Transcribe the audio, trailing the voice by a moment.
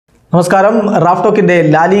നമസ്കാരം. Raf ടോക്കിന്റെ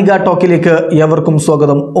La Liga ടോക്കിലേക്ക് ഏവർക്കും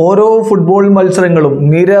സ്വാഗതം. ഓരോ ഫുട്ബോൾ മത്സരങ്ങളും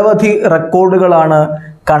നിരവധി റെക്കോർഡുകളാണ്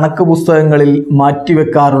കണക്ക് പുസ്തകങ്ങളിൽ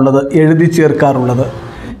മാറ്റിവെക്കാറുള്ളത്, എഴുതി ചേർക്കാറുള്ളത്.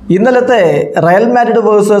 ഇന്നലത്തെ Real Madrid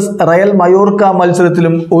versus Real Mallorca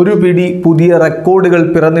മത്സരത്തിലും ഒരു പിടി പുതിയ റെക്കോർഡുകൾ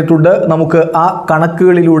പിറന്നിട്ടുണ്ട്. നമുക്ക് ആ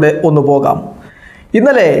കണക്കുകളിലൂടെ ഒന്ന് പോകാം.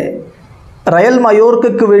 ഇന്നലെ റയൽ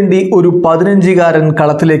മയോർക്കയ്ക്ക് വേണ്ടി ഒരു 15-കാരൻ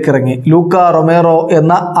കളത്തിലേക്ക് ഇറങ്ങി. ലൂക്ക റൊമേറോ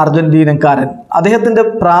എന്ന അർജന്റീനക്കാരൻ. അദ്ദേഹത്തിൻ്റെ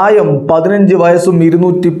പ്രായം 15 വയസ്സും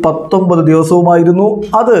 219 ദിവസവുമായിരുന്നു.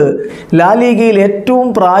 അത് ലാലിഗയിൽ ഏറ്റവും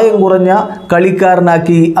പ്രായം കുറഞ്ഞ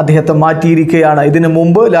കളിക്കാരനാക്കി അദ്ദേഹത്തെ മാറ്റിയിരിക്കുകയാണ്. ഇതിനു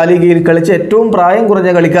മുമ്പ് ലാലിഗയിൽ കളിച്ച ഏറ്റവും പ്രായം കുറഞ്ഞ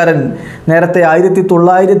കളിക്കാരൻ നേരത്തെ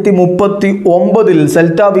 1939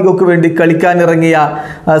 സെൽറ്റ വിഗോക്ക് വേണ്ടി കളിക്കാനിറങ്ങിയ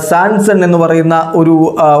സാൻസൺ എന്ന് പറയുന്ന ഒരു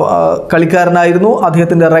കളിക്കാരനായിരുന്നു.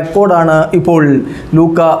 അദ്ദേഹത്തിൻ്റെ റെക്കോർഡാണ് ഇപ്പോൾ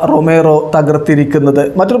ലൂക്ക റൊമേറോ തകർത്തിരിക്കുന്നത്.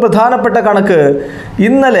 മറ്റൊരു പ്രധാനപ്പെട്ട കണക്ക്,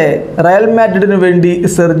 ഇന്നലെ റയൽ മാഡ്രിഡിന് വേണ്ടി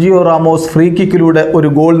സെർജിയോ റാമോസ് ഫ്രീ കിക്കിലൂടെ ഒരു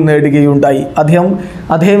ഗോൾ നേടുകയുണ്ടായി.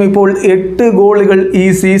 അദ്ദേഹം ഇപ്പോൾ 8 ഗോളുകൾ ഈ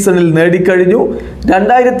സീസണിൽ നേടിക്കഴിഞ്ഞു.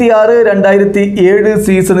 2006-2007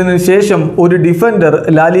 സീസണിന് ശേഷം ഒരു ഡിഫൻഡർ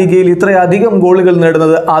ലാലിഗയിൽ ഇത്രയധികം ഗോളുകൾ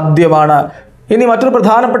നേടുന്നത് ആദ്യമാണ്. ഇനി മറ്റൊരു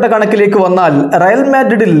പ്രധാനപ്പെട്ട കണക്കിലേക്ക് വന്നാൽ, റയൽ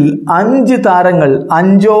മാഡ്രിഡിൽ 5 താരങ്ങൾ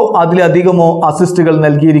 5 അതിലധികമോ അസിസ്റ്റുകൾ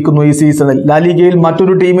നൽകിയിരിക്കുന്നു ഈ സീസണിൽ. ലാലിഗയിൽ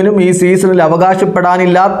മറ്റൊരു ടീമിനും ഈ സീസണിൽ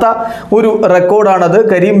അവകാശപ്പെടാനില്ലാത്ത ഒരു റെക്കോർഡാണത്.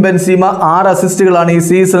 കരീം ബെൻസീമ 6 അസിസ്റ്റുകളാണ് ഈ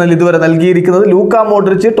സീസണിൽ ഇതുവരെ നൽകിയിരിക്കുന്നത്. Luka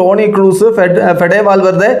Modric, Toni Kroos, Fede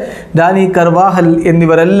Valverde, Dani Carvajal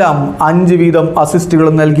എന്നിവരെല്ലാം 5 വീതം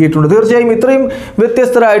അസിസ്റ്റുകളും നൽകിയിട്ടുണ്ട്. തീർച്ചയായും ഇത്രയും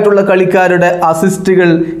വ്യത്യസ്തരായിട്ടുള്ള കളിക്കാരുടെ അസിസ്റ്റുകൾ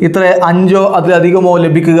ഇത്ര 5 അതിലധികമോ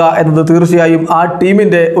ലഭിക്കുക എന്നത് തീർച്ചയായും ആ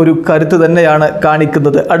ടീമിന്റെ ഒരു കരുത്ത് തന്നെയാണ്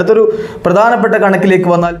കാണിക്കുന്നത്. അടുത്തൊരു പ്രധാനപ്പെട്ട കണക്കിലേക്ക്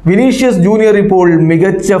വന്നാൽ, വിനീഷ്യസ് ജൂനിയർ ഇപ്പോൾ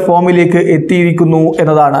മികച്ച ഫോമിലേക്ക് എത്തിയിരിക്കുന്നു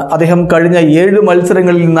എന്നതാണ്. അദ്ദേഹം കഴിഞ്ഞ 7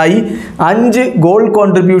 മത്സരങ്ങളിൽ നിന്നായി 5 ഗോൾ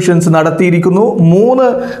കോൺട്രിബ്യൂഷൻസ് നടത്തിയിരിക്കുന്നു. 3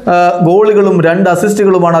 ഗോളുകളും 2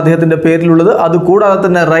 അസിസ്റ്റുകളുമാണ് അദ്ദേഹത്തിന്റെ പേരിലുള്ളത്. അതുകൂടാതെ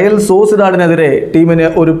തന്നെ റയൽ സോസിഡാഡിനെതിരെ ടീമിന്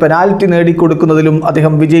ഒരു പെനാൽറ്റി നേടിക്കൊടുക്കുന്നതിലും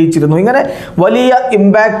അദ്ദേഹം വിജയിച്ചിരുന്നു. ഇങ്ങനെ വലിയ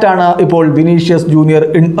ഇമ്പാക്റ്റ് ആണ് ഇപ്പോൾ വിനീഷ്യസ് ജൂനിയർ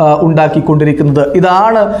ഉണ്ടാക്കിക്കൊണ്ടിരിക്കുന്നത്.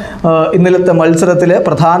 ഇതാണ് ഇന്നലത്തെ മത്സരത്തിലെ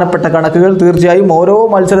പ്രധാനപ്പെട്ട കണക്കുകൾ. തീർച്ചയായും ഓരോ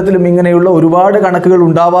മത്സരത്തിലും ഇങ്ങനെയുള്ള ഒരുപാട് കണക്കുകൾ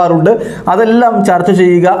ഉണ്ടാവാറുണ്ട്. അതെല്ലാം ചർച്ച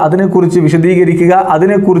ചെയ്യുക, അതിനെക്കുറിച്ച് വിശദീകരിക്കുക,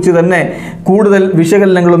 അതിനെക്കുറിച്ച് തന്നെ കൂടുതൽ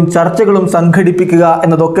വിശകലനങ്ങളും ചർച്ചകളും സംഘടിപ്പിക്കുക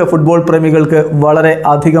എന്നതൊക്കെ ഫുട്ബോൾ പ്രേമികൾക്ക് വളരെ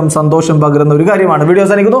അധികം സന്തോഷം പകരുന്ന ഒരു കാര്യമാണ്. വീഡിയോ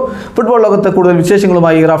അവസാനിക്കുന്നു. ഫുട്ബോൾ ലോകത്തെ കൂടുതൽ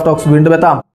വിശേഷങ്ങളുമായി റാഫ് ടോക്സ് വീണ്ടും എത്താം.